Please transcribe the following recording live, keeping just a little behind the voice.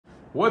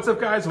What's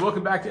up, guys, and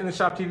welcome back to In the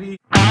Shop TV.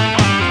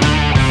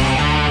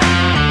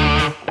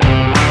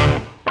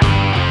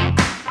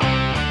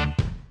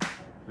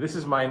 This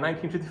is my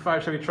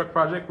 1955 Chevy truck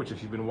project, which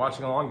if you've been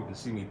watching along, you can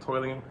see me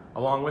toiling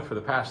along with for the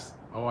past,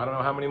 I don't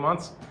know how many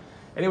months.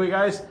 Anyway,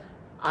 guys,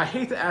 I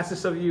hate to ask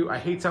this of you. I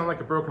hate sounding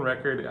like a broken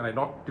record, and I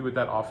don't do it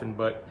that often,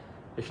 but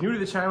if you're new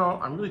to the channel,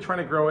 I'm really trying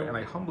to grow it, and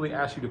I humbly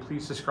ask you to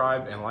please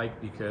subscribe and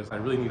like, because I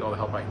really need all the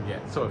help I can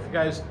get. So if you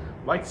guys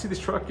like to see this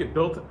truck get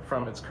built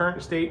from its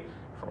current state,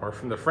 or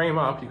from the frame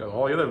up, you got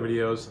all the other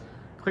videos,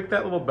 click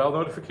that little bell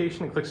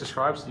notification and click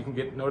subscribe so you can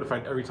get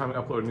notified every time I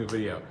upload a new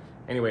video.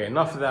 Anyway,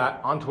 enough of that,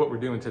 on to what we're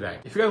doing today.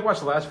 If you guys watched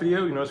the last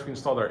video, you noticed we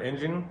installed our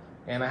engine,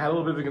 and I had a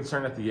little bit of a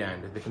concern at the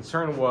end. The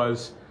concern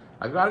was,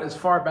 I got it as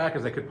far back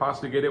as I could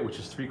possibly get it, which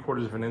is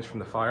 3/4 of an inch from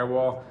the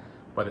firewall,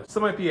 but it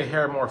still might be a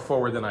hair more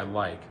forward than I'd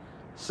like.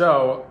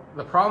 So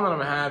the problem that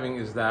I'm having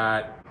is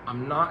that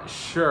I'm not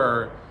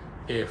sure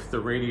if the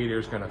radiator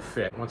is going to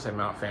fit once I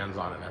mount fans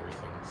on it and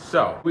everything.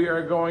 So we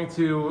are going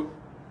to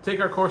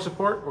take our core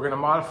support, we're going to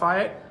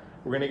modify it,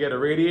 we're going to get a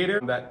radiator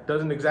that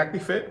doesn't exactly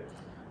fit,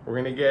 we're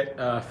going to get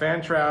a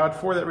fan shroud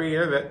for that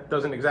radiator that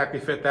doesn't exactly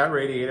fit that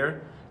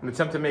radiator, and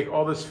attempt to make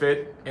all this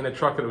fit in a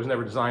truck that it was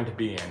never designed to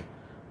be in.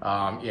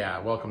 Yeah,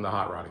 welcome to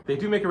hot rodding. They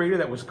do make a radiator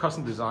that was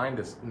custom designed,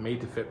 that's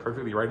made to fit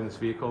perfectly right in this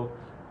vehicle,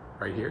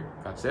 right here,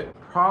 that's it. The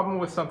problem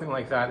with something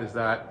like that is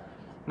that,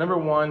 number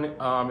one,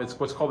 it's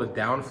what's called a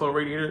downflow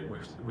radiator,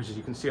 which as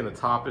you can see on the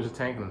top is a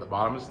tank and at the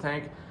bottom is a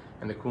tank,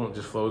 and the coolant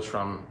just flows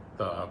from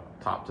the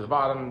top to the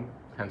bottom,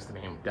 hence the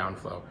name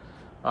downflow.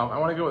 I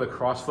want to go with a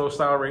crossflow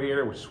style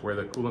radiator, which is where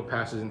the coolant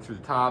passes in through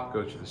the top,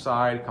 goes through the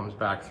side, comes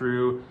back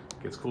through,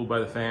 gets cooled by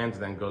the fans,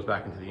 and then goes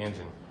back into the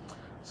engine.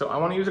 So I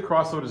want to use a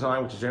crossflow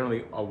design, which is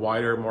generally a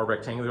wider, more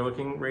rectangular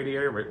looking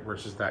radiator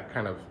versus that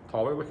kind of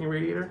taller looking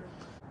radiator.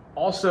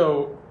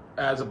 Also,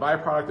 as a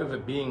byproduct of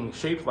it being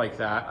shaped like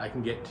that, I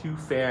can get 2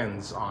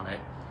 fans on it.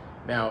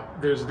 Now,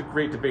 there's a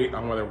great debate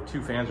on whether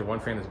 2 fans or 1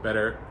 fan is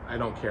better. I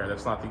don't care,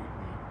 that's not the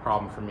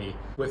problem for me.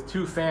 With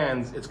 2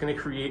 fans, it's gonna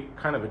create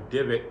kind of a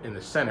divot in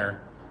the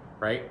center,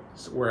 right?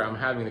 So where I'm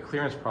having the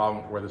clearance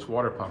problem where this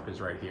water pump is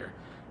right here.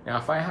 Now,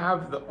 if I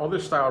have the other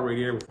style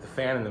radiator with the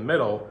fan in the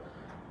middle,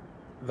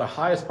 the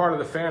highest part of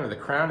the fan, or the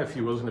crown, if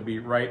you will, is gonna be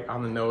right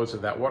on the nose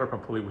of that water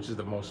pump pulley, which is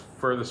the most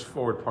furthest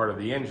forward part of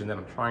the engine that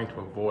I'm trying to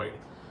avoid.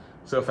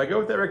 So if I go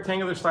with that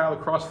rectangular style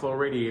cross-flow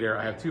radiator,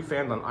 I have 2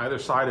 fans on either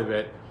side of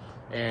it,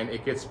 and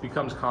it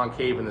becomes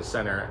concave in the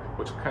center,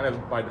 which kind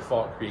of by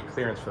default create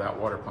clearance for that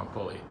water pump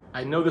pulley.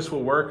 I know this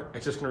will work.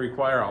 It's just going to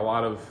require a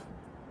lot of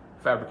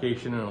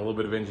fabrication and a little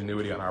bit of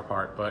ingenuity on our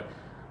part, but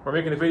we're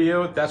making a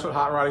video. That's what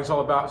hot rodding is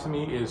all about to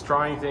me, is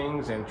trying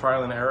things and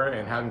trial and error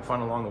and having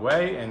fun along the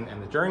way and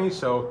the journey.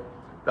 So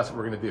that's what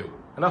we're going to do.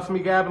 Enough of me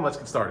gabbing, let's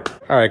get started.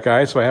 All right,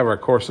 guys, so I have our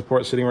core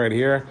support sitting right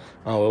here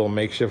on a little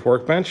makeshift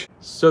workbench.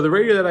 So the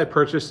radiator that I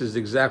purchased is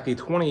exactly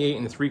 28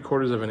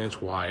 3/4 of an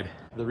inch wide.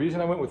 The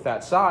reason I went with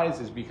that size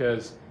is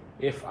because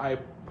if I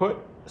put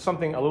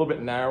something a little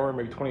bit narrower,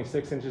 maybe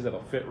 26 inches, that'll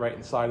fit right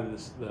inside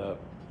of the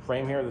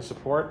frame here, the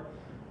support,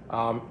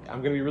 I'm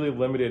going to be really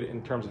limited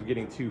in terms of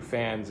getting 2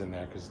 fans in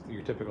there, because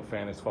your typical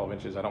fan is 12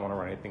 inches. I don't want to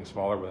run anything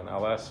smaller with an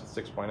LS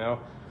 6.0.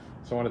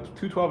 So on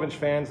 2 12-inch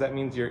fans, that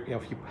means if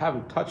you have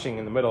them touching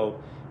in the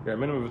middle, you're at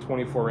a minimum of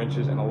 24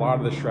 inches, and a lot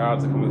of the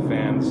shrouds that come with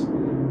fans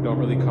don't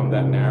really come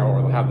that narrow,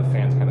 or they'll have the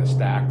fans kind of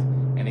stacked.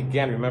 And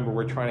again, remember,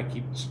 we're trying to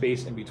keep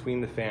space in between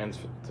the fans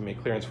to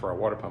make clearance for our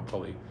water pump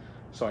pulley.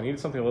 So I needed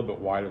something a little bit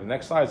wider. The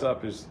next size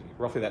up is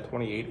roughly that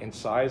 28-inch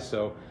size,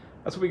 so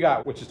that's what we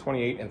got, which is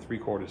 28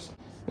 3/4.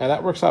 Now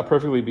that works out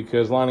perfectly,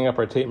 because lining up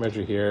our tape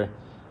measure here,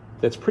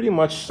 that's pretty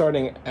much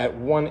starting at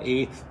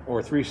 1/8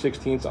 or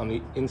 3/16 on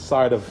the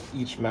inside of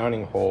each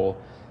mounting hole,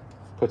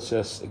 puts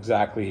us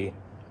exactly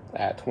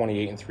at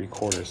 28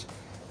 3/4.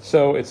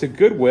 So it's a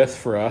good width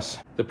for us.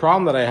 The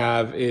problem that I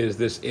have is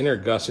this inner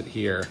gusset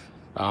here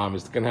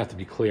is going to have to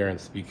be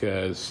clearanced,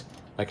 because,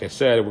 like I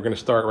said, we're going to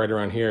start right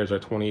around here as our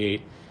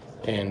 28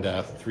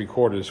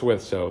 3/4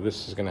 width. So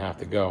this is going to have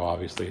to go,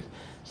 obviously.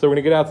 So we're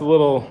going to get out the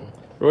little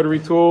rotary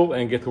tool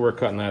and get to work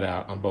cutting that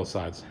out on both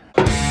sides.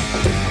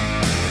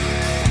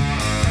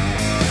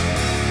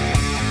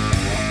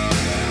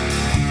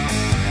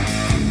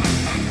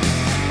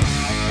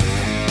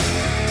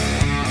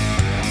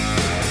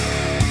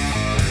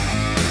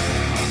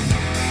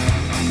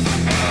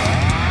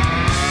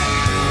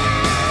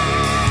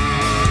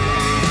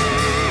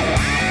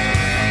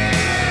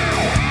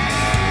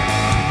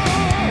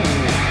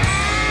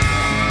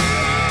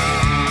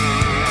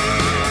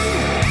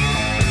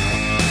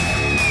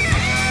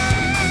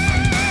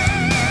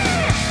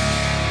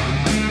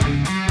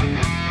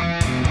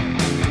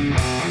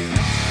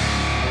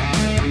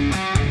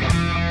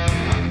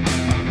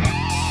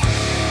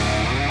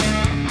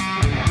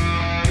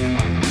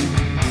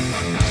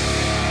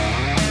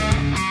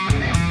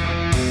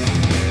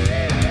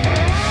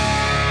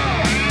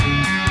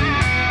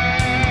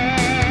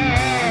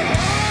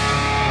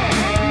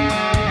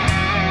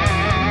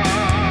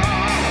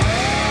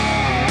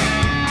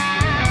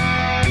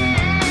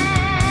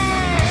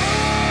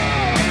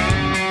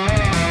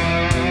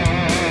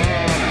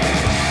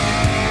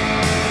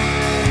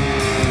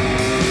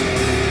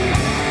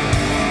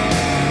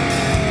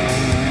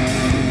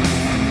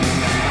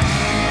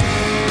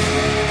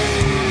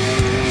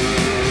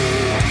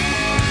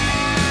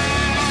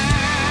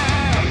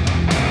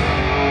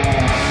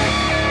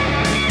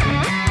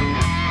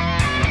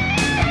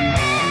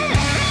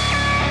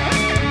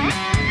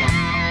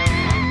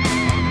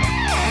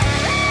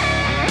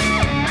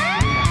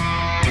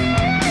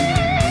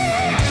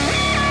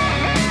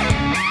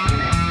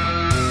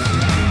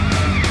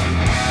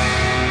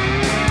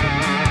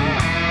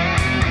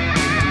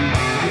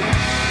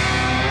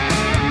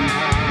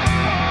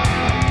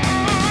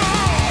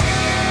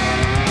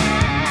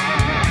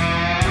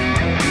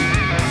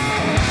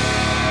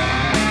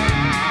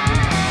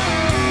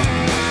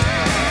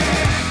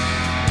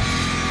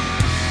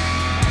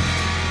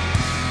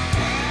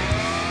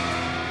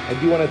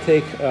 do want to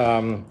take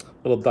a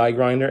little die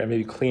grinder and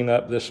maybe clean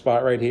up this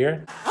spot right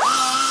here.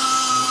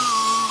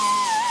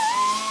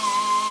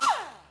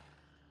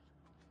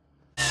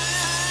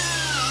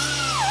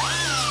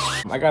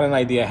 I got an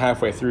idea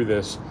halfway through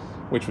this,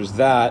 which was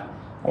that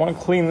I want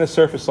to clean this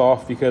surface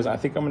off because I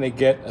think I'm going to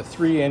get a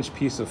 3-inch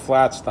piece of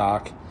flat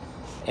stock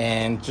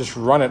and just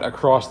run it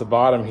across the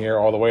bottom here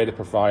all the way to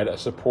provide a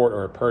support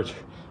or a perch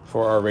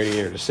for our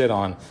radiator to sit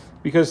on.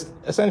 Because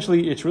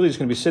essentially it's really just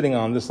going to be sitting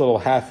on this little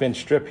 1/2-inch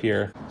strip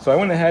here. So I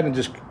went ahead and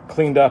just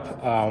cleaned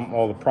up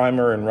all the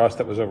primer and rust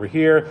that was over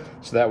here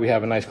so that we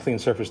have a nice clean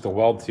surface to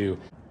weld to.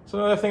 So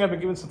another thing I've been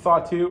giving some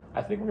thought to,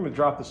 I think we're going to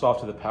drop this off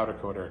to the powder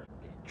coater.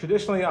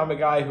 Traditionally, I'm a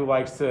guy who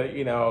likes to,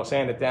 you know,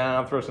 sand it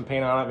down, throw some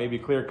paint on it, maybe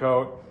clear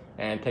coat,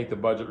 and take the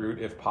budget route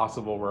if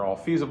possible, where all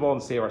feasible,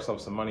 and save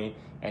ourselves some money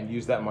and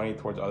use that money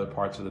towards other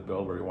parts of the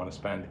build where we want to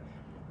spend.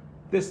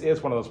 This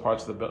is one of those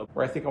parts of the build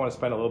where I think I want to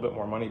spend a little bit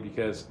more money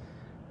because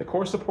the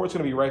core support's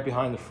going to be right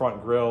behind the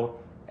front grille,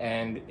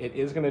 and it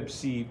is going to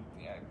see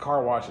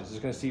car washes. It's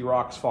going to see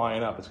rocks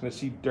flying up. It's going to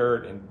see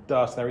dirt and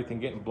dust and everything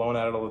getting blown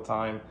at it all the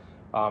time,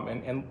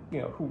 and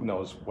you know, who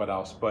knows what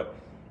else. But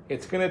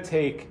it's going to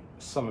take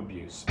some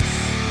abuse.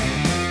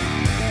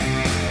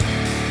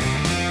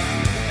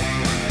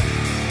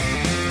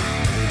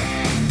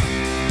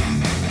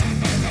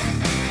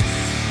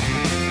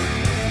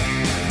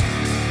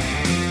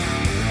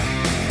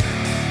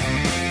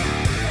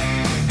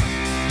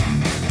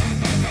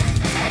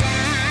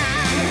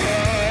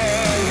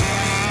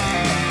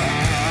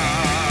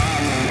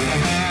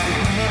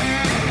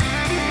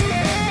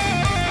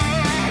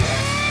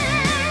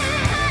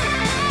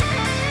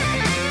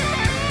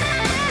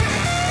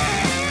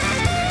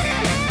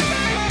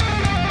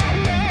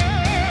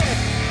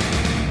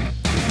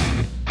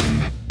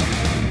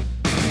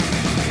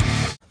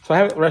 So I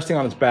have it resting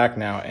on its back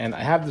now, and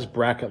I have this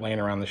bracket laying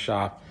around the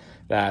shop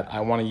that I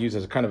want to use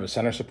as a kind of a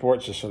center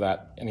support, just so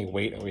that any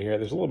weight over here,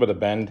 there's a little bit of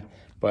bend,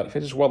 but if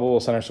I just weld a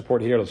little center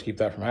support here, it'll just keep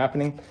that from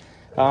happening.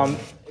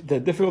 The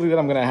difficulty that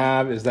I'm going to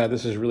have is that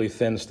this is really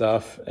thin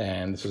stuff,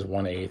 and this is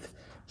 1/8,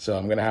 so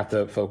I'm going to have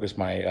to focus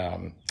my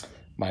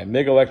my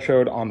MIG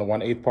electrode on the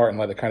 1/8 part and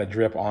let it kind of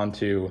drip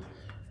onto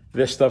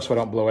this stuff so I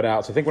don't blow it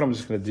out. So I think what I'm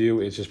just going to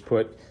do is just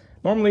put,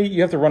 normally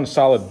you have to run a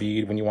solid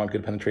bead when you want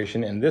good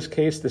penetration. In this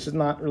case, this is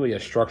not really a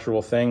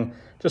structural thing,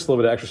 just a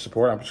little bit of extra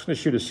support. I'm just going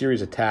to shoot a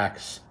series of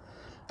tacks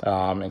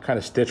and kind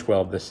of stitch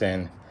weld this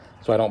in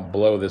so I don't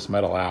blow this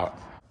metal out.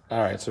 All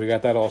right, so we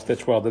got that all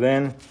stitch welded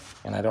in,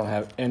 and I don't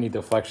have any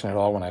deflection at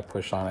all when I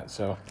push on it,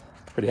 so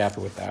pretty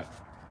happy with that.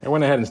 I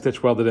went ahead and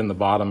stitch welded in the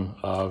bottom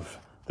of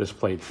this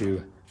plate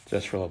too,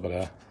 just for a little bit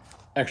of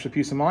extra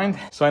peace of mind.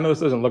 So I know this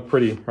doesn't look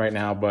pretty right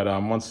now, but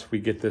once we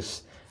get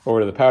this over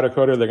to the powder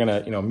coater, they're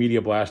gonna, you know,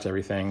 media blast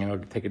everything, and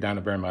it'll take it down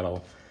to bare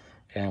metal.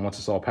 And once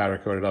it's all powder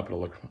coated up,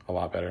 it'll look a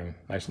lot better and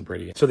nice and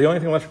pretty. So the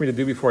only thing left for me to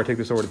do before I take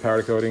this over to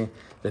powder coating,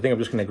 I think I'm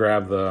just gonna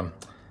grab the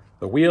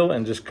wheel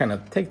and just kind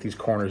of take these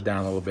corners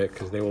down a little bit,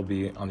 because they will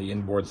be on the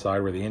inboard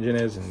side where the engine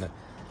is. And you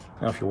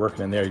know, if you're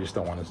working in there, you just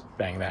don't want to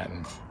bang that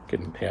and get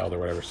impaled or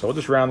whatever. So we'll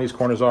just round these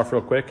corners off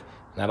real quick,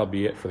 and that'll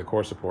be it for the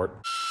core support.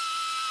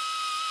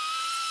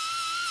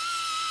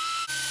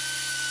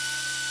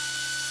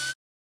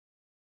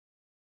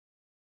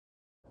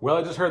 Well,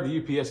 I just heard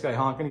the UPS guy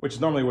honking, which is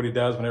normally what he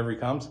does whenever he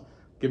comes.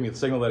 Give me the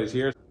signal that he's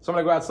here. So I'm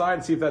gonna go outside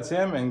and see if that's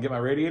him and get my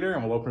radiator,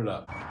 and we'll open it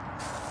up.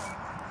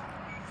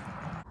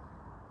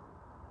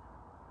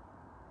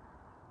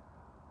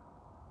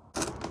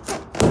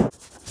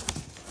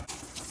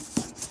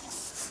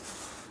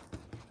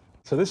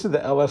 So this is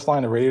the LS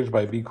line of radiators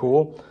by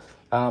BeCool.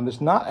 There's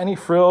not any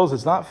frills,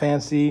 it's not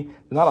fancy,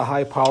 there's not a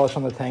high polish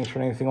on the tanks or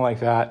anything like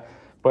that,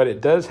 but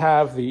it does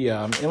have the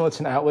inlets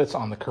and outlets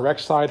on the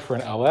correct side for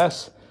an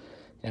LS,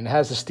 and it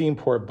has the steam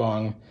port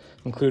bung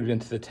included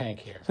into the tank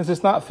here. Since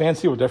it's not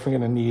fancy, we're definitely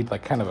gonna need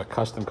like kind of a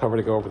custom cover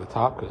to go over the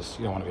top, because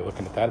you don't wanna be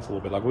looking at that. It's a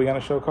little bit ugly on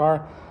a show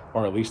car,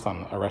 or at least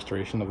on a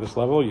restoration of this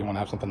level. You wanna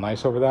have something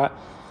nice over that.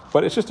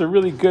 But it's just a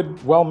really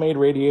good, well-made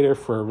radiator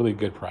for a really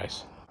good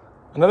price.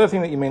 Another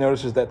thing that you may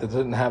notice is that it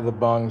doesn't have the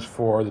bungs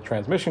for the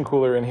transmission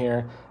cooler in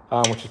here,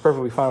 which is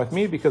perfectly fine with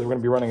me because we're going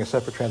to be running a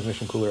separate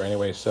transmission cooler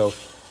anyway. So,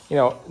 you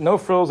know, no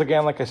frills.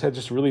 Again, like I said,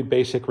 just a really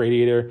basic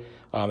radiator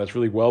that's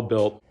really well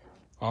built.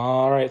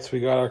 All right, so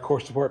we got our core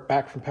support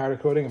back from powder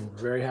coating. I'm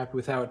very happy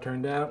with how it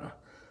turned out.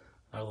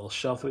 Our little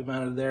shelf that we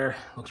mounted there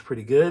looks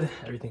pretty good.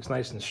 Everything's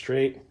nice and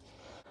straight.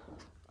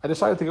 I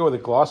decided to go with a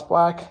gloss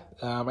black.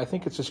 I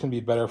think it's just going to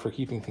be better for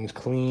keeping things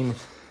clean.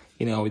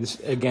 You know, this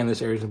area is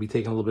going to be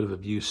taking a little bit of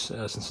abuse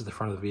since it's the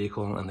front of the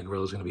vehicle and the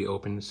grill is going to be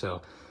open. So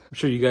I'm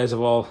sure you guys have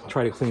all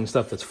tried to clean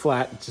stuff that's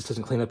flat. It just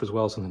doesn't clean up as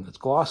well as something that's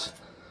gloss.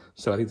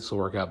 So I think this will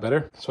work out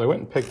better. So I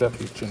went and picked up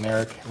these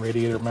generic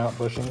radiator mount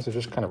bushings. They're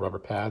just kind of rubber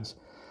pads.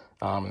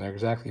 And they're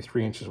exactly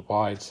 3 inches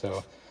wide.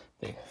 So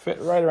they fit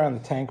right around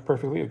the tank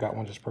perfectly. I've got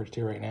one just perched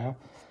here right now.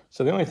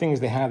 So the only thing is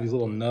they have these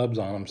little nubs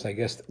on them. So I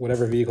guess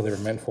whatever vehicle they were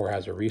meant for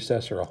has a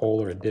recess or a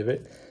hole or a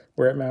divot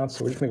where it mounts.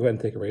 So we're just going to go ahead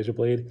and take a razor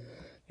blade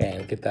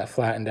and get that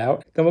flattened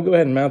out. Then we'll go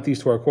ahead and mount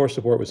these to our core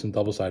support with some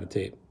double-sided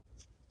tape.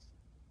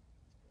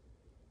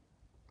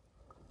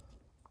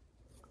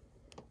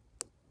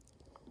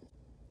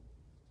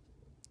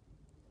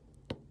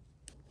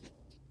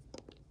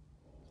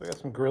 I got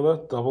some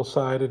Gorilla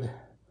double-sided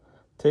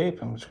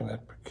tape. I'm just going to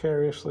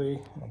precariously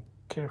and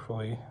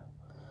carefully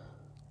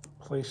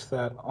place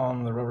that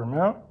on the rubber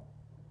mount.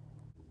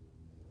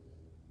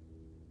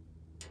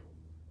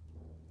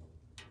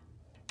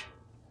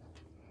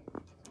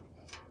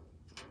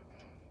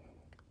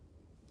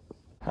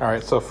 All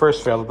right, so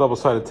first fail, the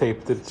double-sided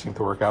tape didn't seem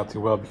to work out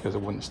too well because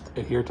it wouldn't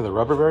adhere to the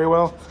rubber very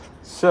well.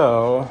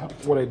 So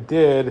what I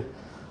did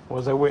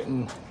was I went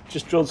and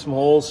just drilled some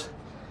holes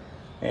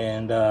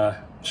and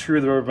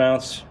screwed the rubber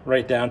mounts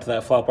right down to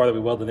that flat bar that we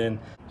welded in.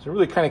 So it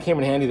really kind of came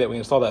in handy that we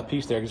installed that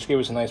piece there. It just gave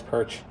us a nice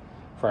perch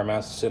for our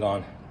mounts to sit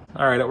on.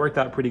 All right, it worked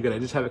out pretty good. I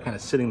just have it kind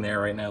of sitting there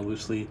right now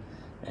loosely,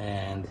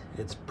 and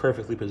it's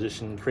perfectly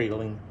positioned,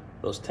 cradling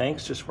those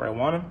tanks just where I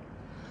want them.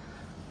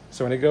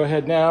 So I'm gonna go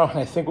ahead now, and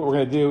I think what we're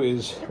gonna do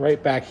is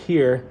right back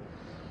here,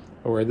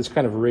 where this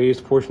kind of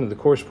raised portion of the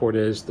core support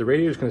is, the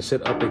radiator is gonna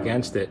sit up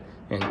against it.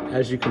 And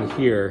as you can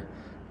hear,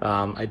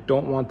 I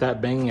don't want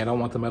that banging. I don't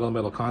want the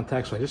metal-to-metal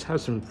contact. So I just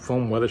have some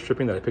foam weather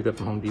stripping that I picked up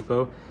from Home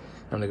Depot.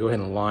 I'm gonna go ahead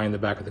and line the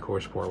back of the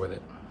core support with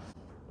it.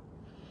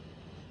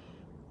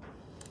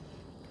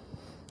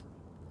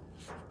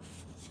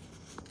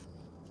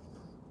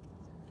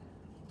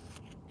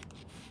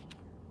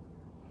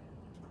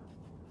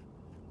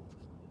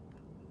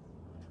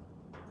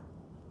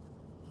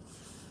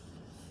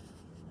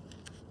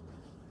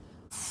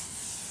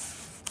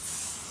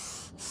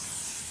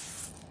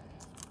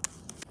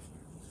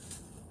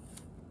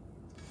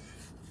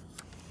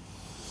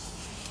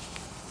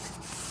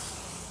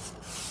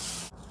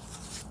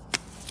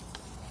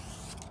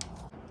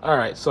 All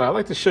right, so I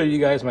like to show you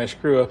guys my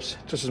screw-ups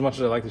just as much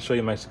as I like to show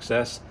you my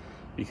success,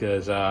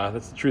 because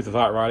that's the truth of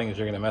hot rodding, is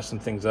you're gonna mess some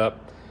things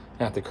up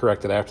and have to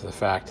correct it after the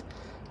fact.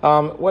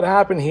 What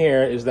happened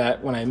here is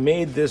that when I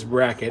made this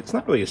bracket, it's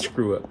not really a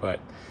screw-up, but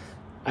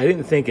I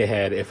didn't think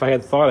ahead. If I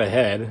had thought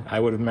ahead,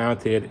 I would have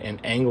mounted an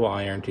angle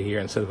iron to here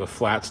instead of a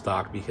flat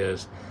stock,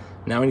 because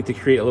now I need to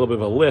create a little bit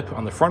of a lip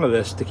on the front of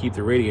this to keep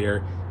the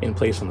radiator in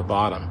place on the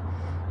bottom.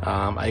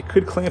 I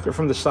could clamp it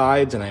from the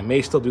sides, and I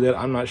may still do that,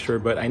 I'm not sure,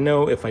 but I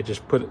know if I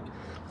just put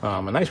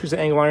a nice piece of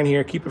angle iron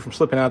here, keep it from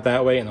slipping out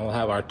that way, and then we'll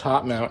have our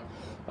top mount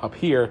up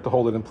here to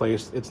hold it in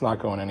place, it's not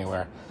going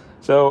anywhere.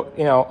 So,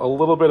 you know, a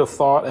little bit of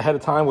thought ahead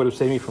of time would have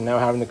saved me from now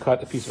having to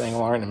cut a piece of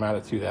angle iron and mount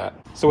it to that.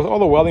 So with all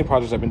the welding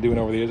projects I've been doing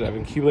over the years, I've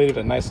accumulated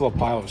a nice little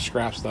pile of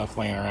scrap stuff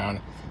laying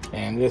around,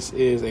 and this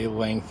is a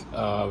length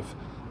of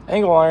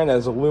angle iron that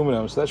is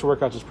aluminum, so that should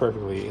work out just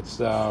perfectly. It's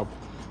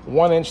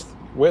 1 inch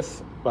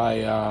width by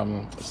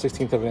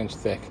 1/16 of an inch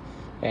thick,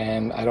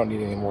 and I don't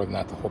need any more than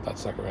that to hold that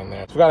sucker in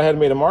there. So we got ahead and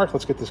made a mark.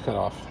 Let's get this cut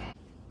off.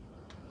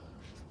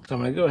 So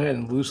I'm going to go ahead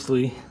and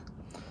loosely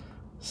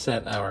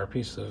set our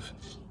piece of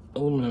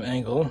aluminum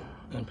angle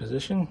in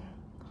position,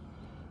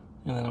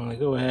 and then I'm going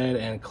to go ahead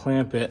and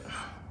clamp it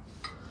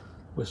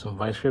with some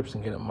vice grips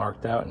and get it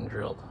marked out and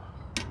drilled.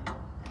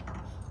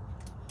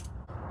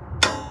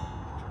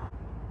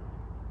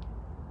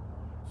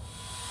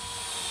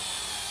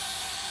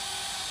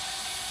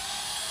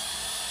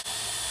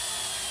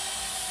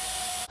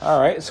 All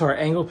right, so our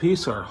angle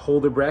piece, our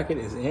holder bracket,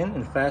 is in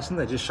and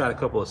fastened. I just shot a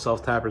couple of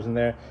self-tappers in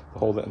there to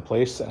hold it in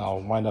place, and I'll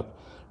wind up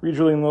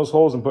re-drilling those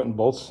holes and putting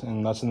bolts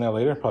and nuts in there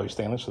later, probably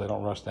stainless so they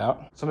don't rust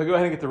out. So I'm gonna go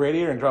ahead and get the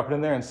radiator and drop it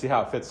in there and see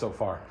how it fits so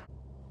far.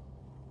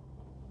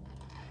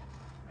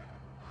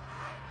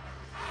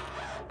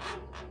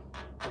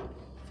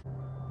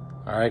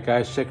 All right,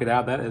 guys, check it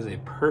out. That is a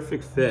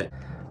perfect fit.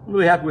 I'm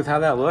really happy with how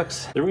that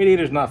looks. The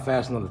radiator's not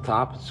fastened on the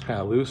top, it's kind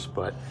of loose,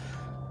 but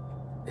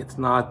it's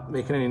not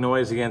making any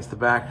noise against the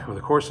back of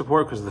the core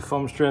support because of the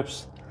foam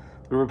strips.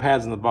 The rubber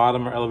pads in the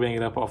bottom are elevating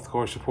it up off the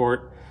core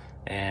support,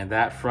 and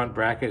that front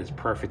bracket is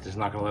perfect. It's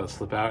not going to let it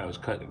slip out. It was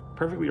cut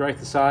perfectly right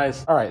to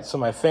size. All right, so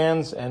my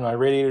fans and my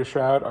radiator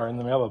shroud are in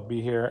the mail. They'll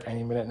be here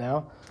any minute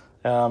now.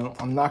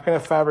 I'm not going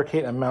to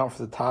fabricate a mount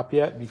for the top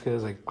yet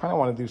because I kind of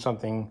want to do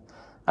something,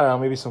 I don't know,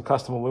 maybe some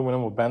custom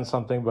aluminum will bend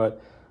something,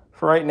 but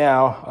for right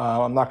now,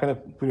 I'm not going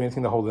to do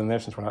anything to hold it in there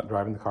since we're not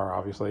driving the car,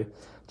 obviously.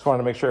 Just wanted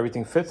to make sure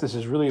everything fits. This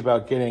is really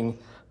about getting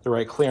the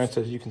right clearance,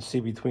 as you can see,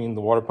 between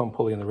the water pump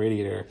pulley and the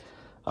radiator,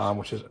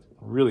 which is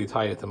really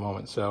tight at the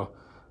moment. So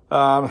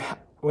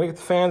we'll get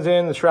the fans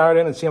in, the shroud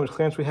in, and see how much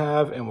clearance we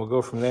have, and we'll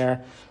go from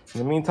there. In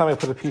the meantime, I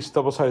put a piece of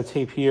double-sided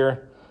tape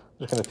here.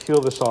 I'm just going to peel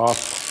this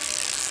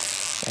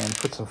off and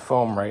put some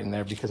foam right in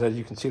there, because as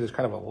you can see, there's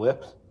kind of a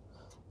lip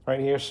right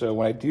here. So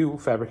when I do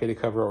fabricate a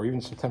cover or even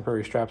some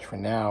temporary straps for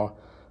now,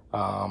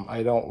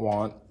 I don't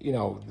want, you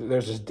know,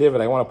 there's this divot.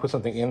 I want to put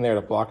something in there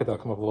to block it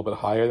that'll come up a little bit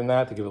higher than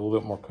that to give it a little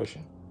bit more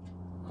cushion.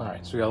 All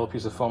right, so we got a little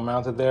piece of foam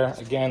mounted there.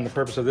 Again, the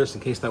purpose of this,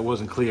 in case that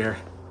wasn't clear,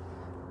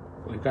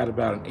 we've got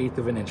about 1/8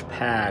 of an inch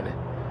pad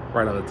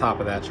right on the top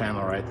of that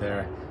channel right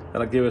there.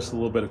 That'll give us a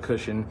little bit of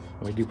cushion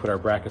when we do put our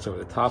brackets over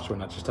the top, so we're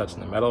not just touching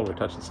the metal, we're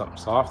touching something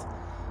soft.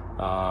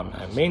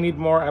 I may need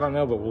more, I don't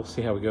know, but we'll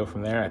see how we go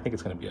from there. I think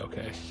it's going to be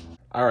okay.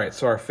 All right,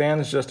 so our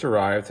fans just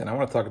arrived, and I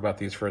want to talk about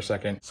these for a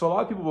second. So a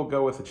lot of people will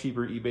go with a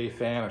cheaper eBay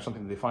fan or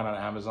something that they find on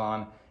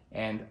Amazon,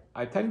 and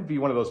I tend to be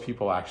one of those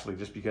people, actually,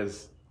 just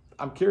because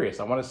I'm curious.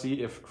 I want to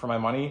see if, for my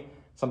money,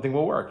 something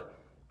will work.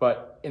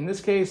 But in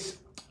this case,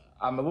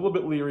 I'm a little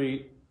bit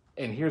leery,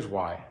 and here's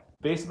why.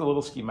 Based on the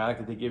little schematic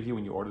that they give you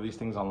when you order these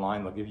things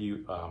online, they'll give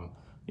you,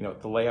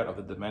 the layout of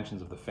the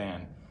dimensions of the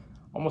fan.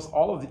 Almost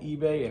all of the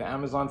eBay and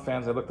Amazon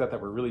fans I looked at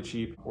that were really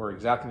cheap were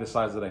exactly the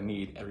size that I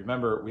need. And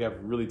remember, we have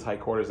really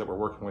tight quarters that we're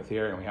working with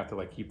here, and we have to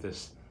like keep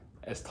this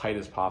as tight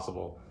as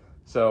possible.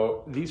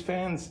 So these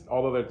fans,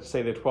 although they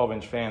say they're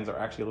 12-inch fans, are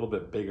actually a little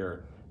bit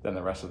bigger than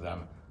the rest of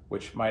them,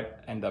 which might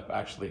end up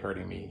actually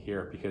hurting me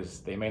here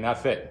because they may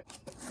not fit.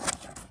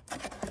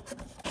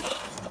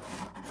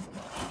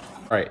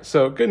 All right,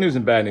 so good news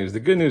and bad news. The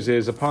good news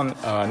is upon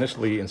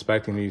initially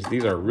inspecting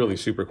these are really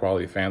super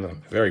quality fans.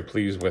 I'm very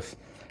pleased with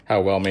how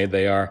well made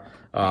they are.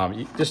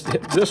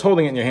 Just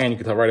holding it in your hand, you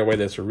can tell right away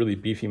that it's a really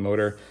beefy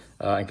motor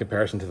in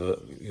comparison to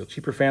the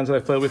cheaper fans that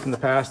I've played with in the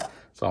past.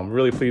 So I'm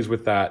really pleased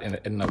with that in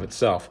and of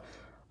itself.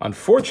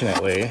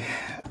 Unfortunately,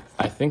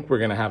 I think we're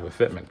gonna have a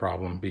fitment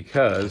problem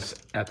because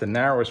at the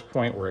narrowest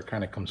point where it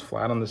kind of comes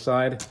flat on the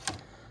side,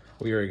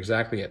 we are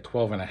exactly at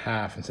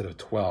 12.5 instead of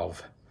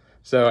 12.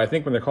 So I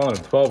think when they're calling it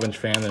a 12-inch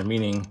fan, they're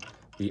meaning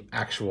the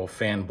actual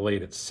fan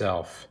blade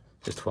itself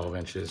is 12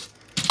 inches.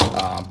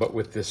 But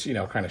with this,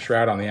 kind of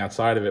shroud on the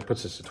outside of it,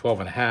 puts us to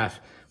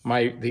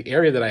 12.5. The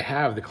area that I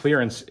have, the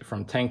clearance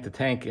from tank to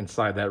tank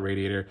inside that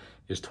radiator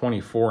is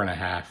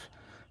 24.5.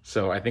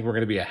 So I think we're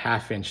going to be a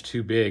 1/2 inch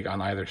too big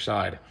on either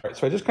side. All right,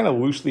 so I just kind of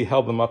loosely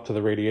held them up to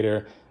the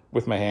radiator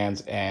with my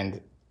hands,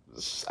 and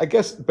I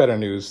guess better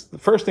news.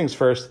 First things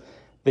first,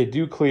 they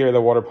do clear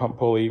the water pump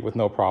pulley with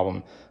no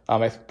problem.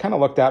 I kind of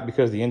lucked out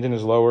because the engine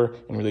is lower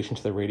in relation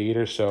to the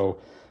radiator. So,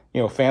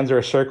 fans are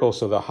a circle,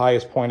 so the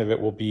highest point of it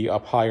will be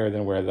up higher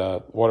than where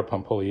the water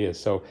pump pulley is.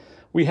 So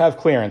we have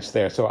clearance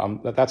there. So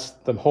that's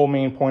the whole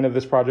main point of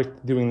this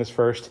project, doing this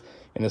first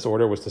in this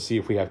order, was to see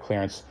if we have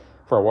clearance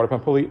for our water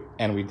pump pulley,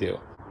 and we do.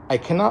 I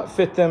cannot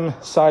fit them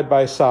side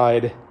by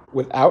side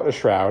without a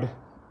shroud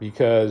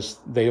because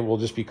they will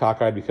just be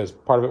cockeyed because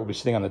part of it will be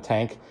sitting on the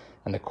tank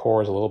and the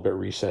core is a little bit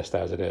recessed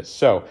as it is.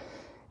 So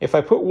if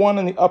I put one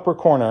in the upper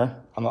corner,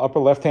 on the upper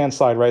left-hand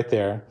side right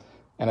there,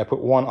 and I put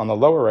one on the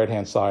lower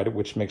right-hand side,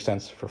 which makes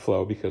sense for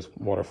flow because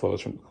water flows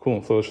from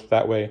coolant flows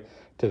that way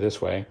to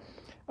this way,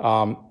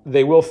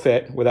 they will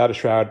fit without a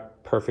shroud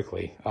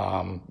perfectly,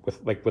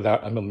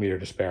 without a millimeter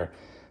to spare.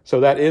 So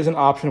that is an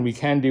option. We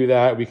can do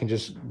that. We can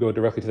just go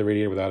directly to the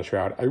radiator without a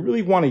shroud. I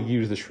really want to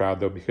use the shroud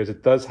though, because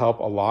it does help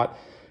a lot,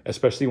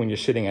 especially when you're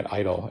sitting at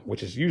idle,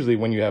 which is usually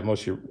when you have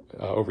most of your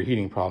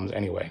overheating problems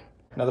anyway.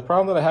 Now the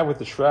problem that I have with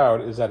the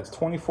shroud is that it's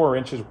 24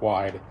 inches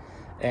wide,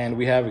 and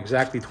we have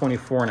exactly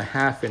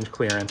 24.5 inch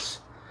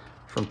clearance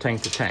from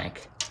tank to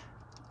tank.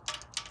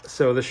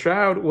 So the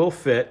shroud will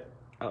fit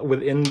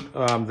within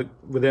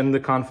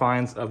the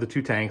confines of the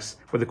two tanks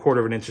with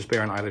 1/4 inch to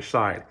spare on either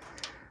side.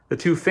 The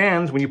two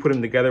fans, when you put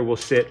them together, will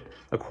sit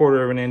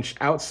 1/4 inch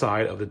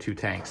outside of the two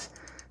tanks.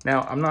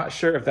 Now, I'm not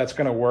sure if that's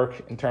gonna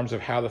work in terms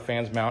of how the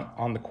fans mount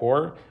on the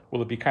core.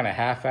 Will it be kind of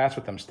half-assed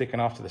with them sticking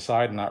off to the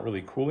side and not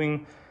really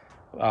cooling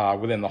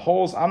within the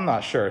holes? I'm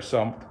not sure.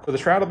 So the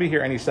shroud will be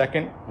here any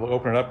second. We'll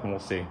open it up and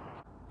we'll see.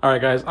 All right,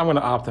 guys, I'm gonna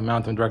opt to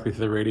mount them directly to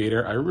the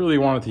radiator. I really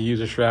wanted to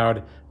use a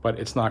shroud, but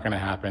it's not gonna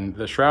happen.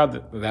 The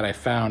shroud that I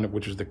found,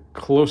 which is the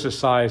closest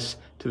size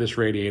to this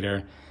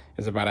radiator,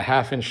 is about a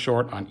 1/2 inch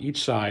short on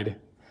each side.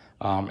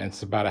 And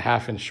it's about a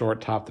 1/2 inch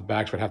short top to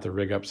back, so I'd have to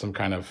rig up some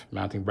kind of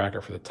mounting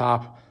bracket for the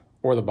top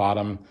or the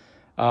bottom.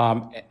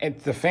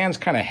 The fans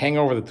kind of hang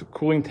over the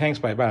cooling tanks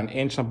by about 1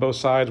 inch on both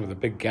sides with a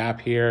big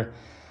gap here.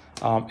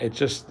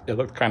 It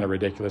looked kind of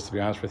ridiculous, to be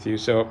honest with you.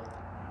 So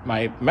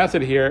my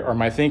method here, or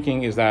my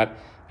thinking, is that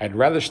I'd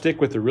rather stick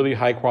with the really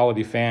high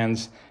quality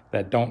fans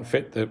that don't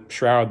fit the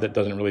shroud that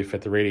doesn't really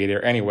fit the radiator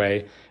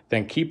anyway,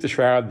 than keep the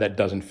shroud that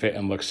doesn't fit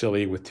and look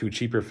silly with two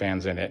cheaper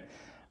fans in it.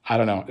 I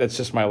don't know, that's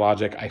just my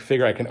logic. I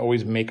figure I can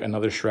always make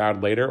another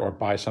shroud later or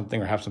buy something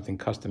or have something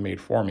custom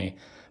made for me,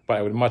 but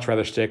I would much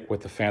rather stick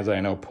with the fans that I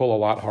know pull a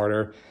lot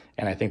harder,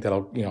 and I think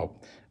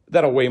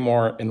that'll weigh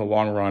more in the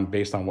long run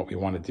based on what we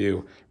want to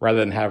do, rather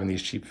than having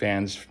these cheap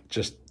fans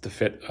just to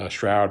fit a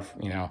shroud,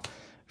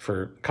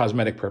 for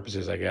cosmetic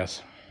purposes, I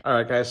guess. All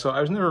right, guys, so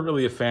I was never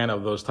really a fan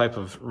of those type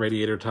of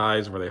radiator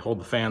ties where they hold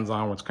the fans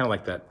on, where it's kind of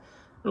like that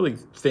really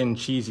thin,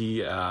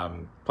 cheesy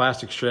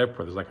plastic strip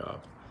where there's like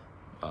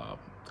a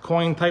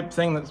coin type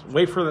thing, that's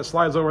wafer that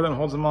slides over them and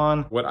holds them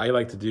on. What I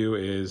like to do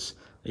is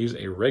use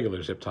a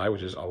regular zip tie,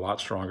 which is a lot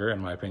stronger in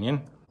my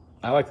opinion.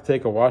 I like to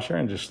take a washer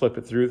and just slip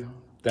it through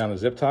down the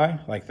zip tie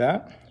like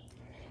that.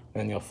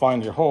 And then you'll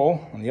find your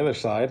hole on the other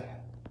side.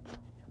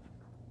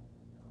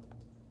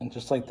 And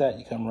just like that,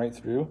 you come right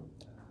through.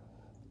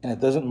 And it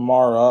doesn't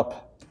mar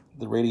up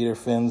the radiator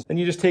fins. Then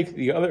you just take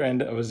the other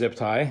end of a zip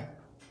tie,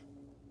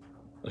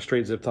 a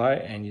straight zip tie,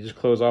 and you just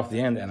close off the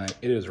end, and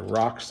it is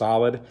rock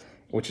solid,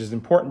 which is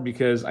important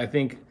because I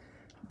think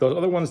those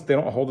other ones, they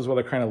don't hold as well,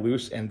 they're kind of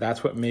loose, and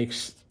that's what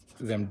makes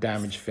them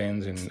damage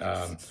fins and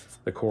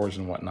the cores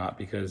and whatnot,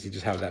 because you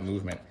just have that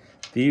movement.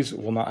 These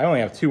will not, I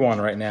only have two on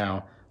right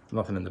now,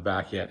 nothing in the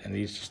back yet, and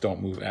these just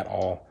don't move at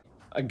all.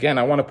 Again,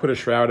 I want to put a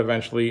shroud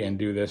eventually and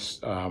do this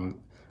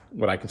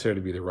what I consider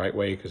to be the right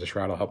way, because the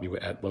shroud will help you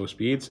at low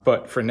speeds.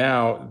 But for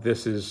now,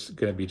 this is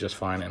going to be just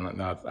fine,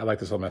 and I like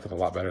this whole method a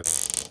lot better.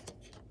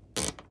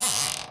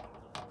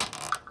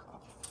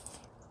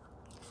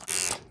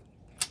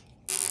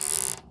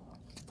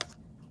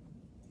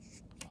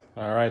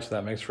 All right, so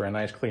that makes for a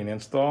nice clean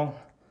install.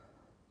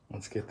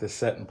 Let's get this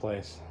set in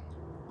place.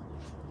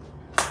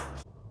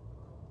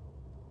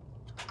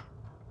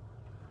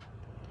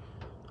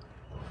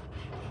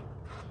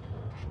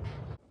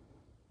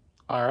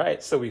 All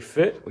right, so we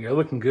fit, we are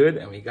looking good,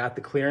 and we got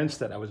the clearance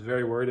that I was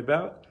very worried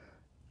about.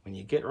 When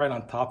you get right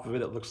on top of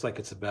it, it looks like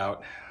it's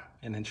about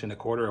 1.25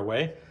 inches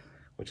away,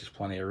 which is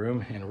plenty of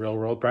room in real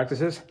world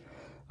practices.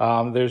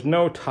 There's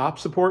no top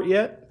support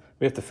yet.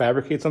 We have to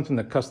fabricate something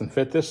to custom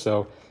fit this,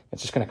 so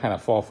it's just gonna kind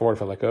of fall forward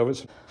if I let go of it.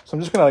 So I'm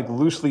just gonna like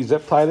loosely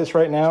zip tie this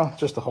right now,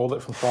 just to hold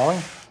it from falling.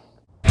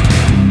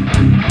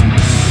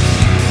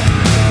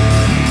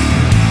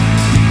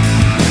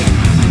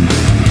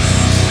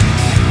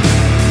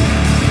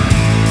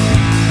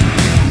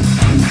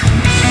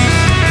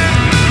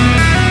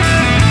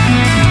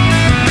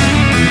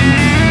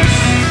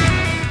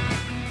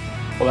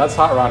 Well, that's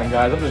hot rodding,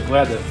 guys. I'm just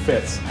glad that it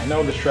fits. I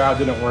know the shroud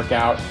didn't work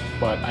out,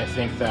 but I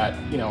think that,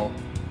 you know,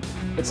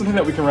 it's something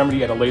that we can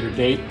remedy at a later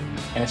date,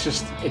 and it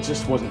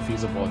just wasn't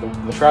feasible.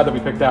 The shroud that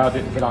we picked out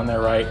didn't fit on there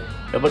right.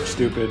 It looked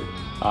stupid.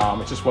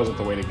 It just wasn't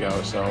the way to go.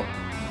 So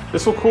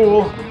this will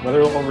cool.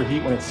 Whether it'll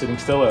overheat when it's sitting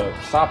still at a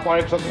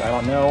stoplight or something, I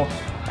don't know.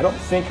 I don't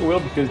think it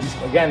will, because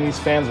these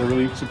fans are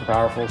really super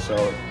powerful, so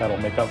that'll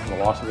make up for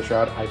the loss of the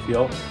shroud, I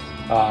feel.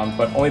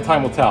 But only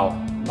time will tell.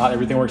 Not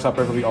everything works out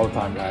perfectly all the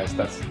time, guys.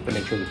 That's the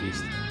nature of the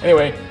beast.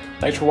 Anyway,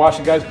 thanks for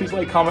watching, guys. Please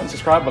like, comment, and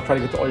subscribe. I'll try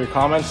to get to all your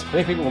comments. I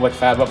think people will like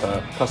fab up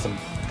a custom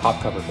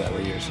top cover for that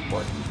radiator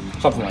support.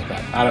 Something like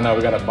that. I don't know.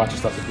 We got a bunch of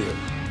stuff to do.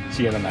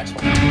 See you in the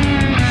next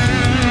one.